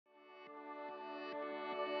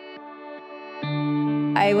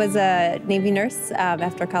I was a Navy nurse.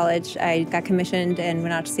 After college, I got commissioned and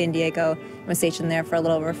went out to San Diego. I was stationed there for a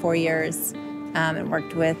little over 4 years and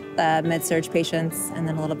worked with med-surg patients and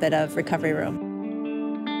then a little bit of recovery room.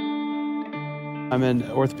 I'm an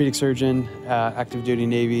orthopedic surgeon, active duty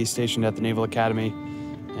Navy, stationed at the Naval Academy,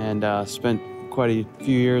 and spent quite a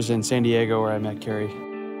few years in San Diego where I met Keri.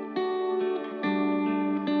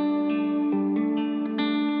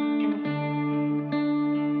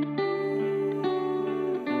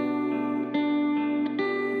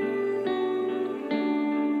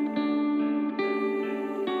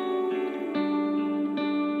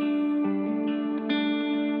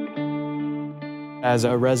 As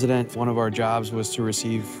a resident, one of our jobs was to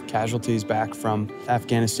receive casualties back from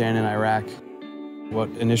Afghanistan and Iraq. What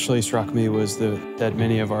initially struck me was that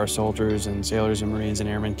many of our soldiers and sailors and Marines and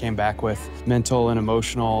airmen came back with mental and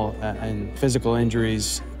emotional and physical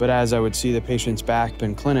injuries. But as I would see the patients back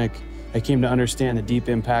in clinic, I came to understand the deep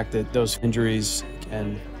impact that those injuries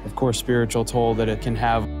and, of course, spiritual toll that it can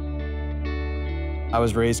have. I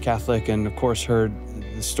was raised Catholic and, of course, heard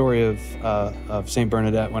the story of St.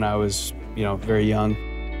 Bernadette when I was very young.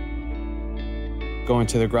 Going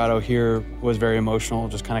to the grotto here was very emotional,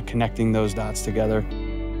 just kind of connecting those dots together.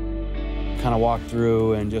 Kind of walk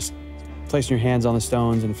through and just placing your hands on the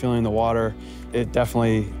stones and feeling the water. It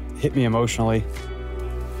definitely hit me emotionally.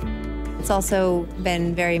 It's also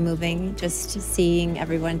been very moving just seeing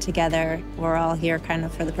everyone together. We're all here kind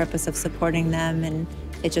of for the purpose of supporting them, and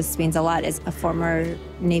it just means a lot as a former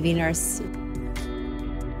Navy nurse.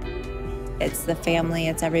 It's the family,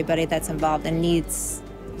 it's everybody that's involved and needs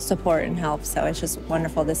support and help, so it's just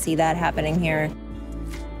wonderful to see that happening here.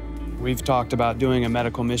 We've talked about doing a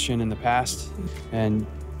medical mission in the past and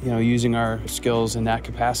using our skills in that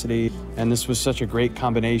capacity, and this was such a great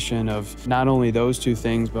combination of not only those two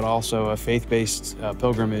things but also a faith-based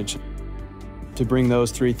pilgrimage. To bring those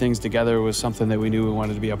three things together was something that we knew we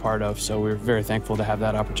wanted to be a part of, so we're very thankful to have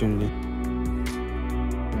that opportunity.